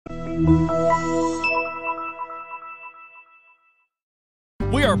We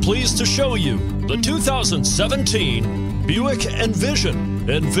are pleased to show you the 2017 Buick Envision.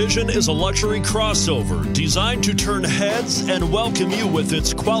 Envision is a luxury crossover designed to turn heads and welcome you with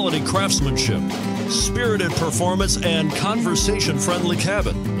its quality craftsmanship, spirited performance, and conversation-friendly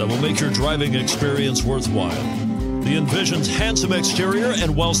cabin that will make your driving experience worthwhile. The Envision's handsome exterior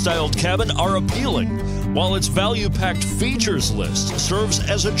and well-styled cabin are appealing, while its value-packed features list serves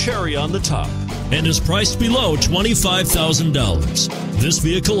as a cherry on the top and is priced below $25,000. This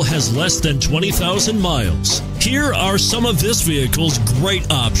vehicle has less than 20,000 miles. Here are some of this vehicle's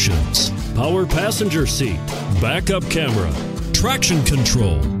great options: power passenger seat, backup camera, traction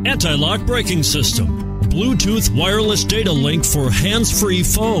control, anti-lock braking system, Bluetooth wireless data link for hands-free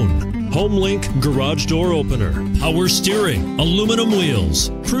phone, home link garage door opener, power steering, aluminum wheels,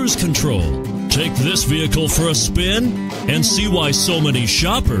 cruise control. Take this vehicle for a spin and see why so many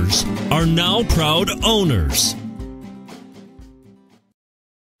shoppers are now proud owners.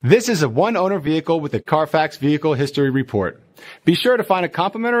 This is a one-owner vehicle with a Carfax Vehicle History Report. Be sure to find a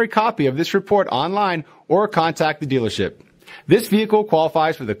complimentary copy of this report online or contact the dealership. This vehicle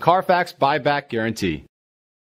qualifies for the Carfax Buyback Guarantee.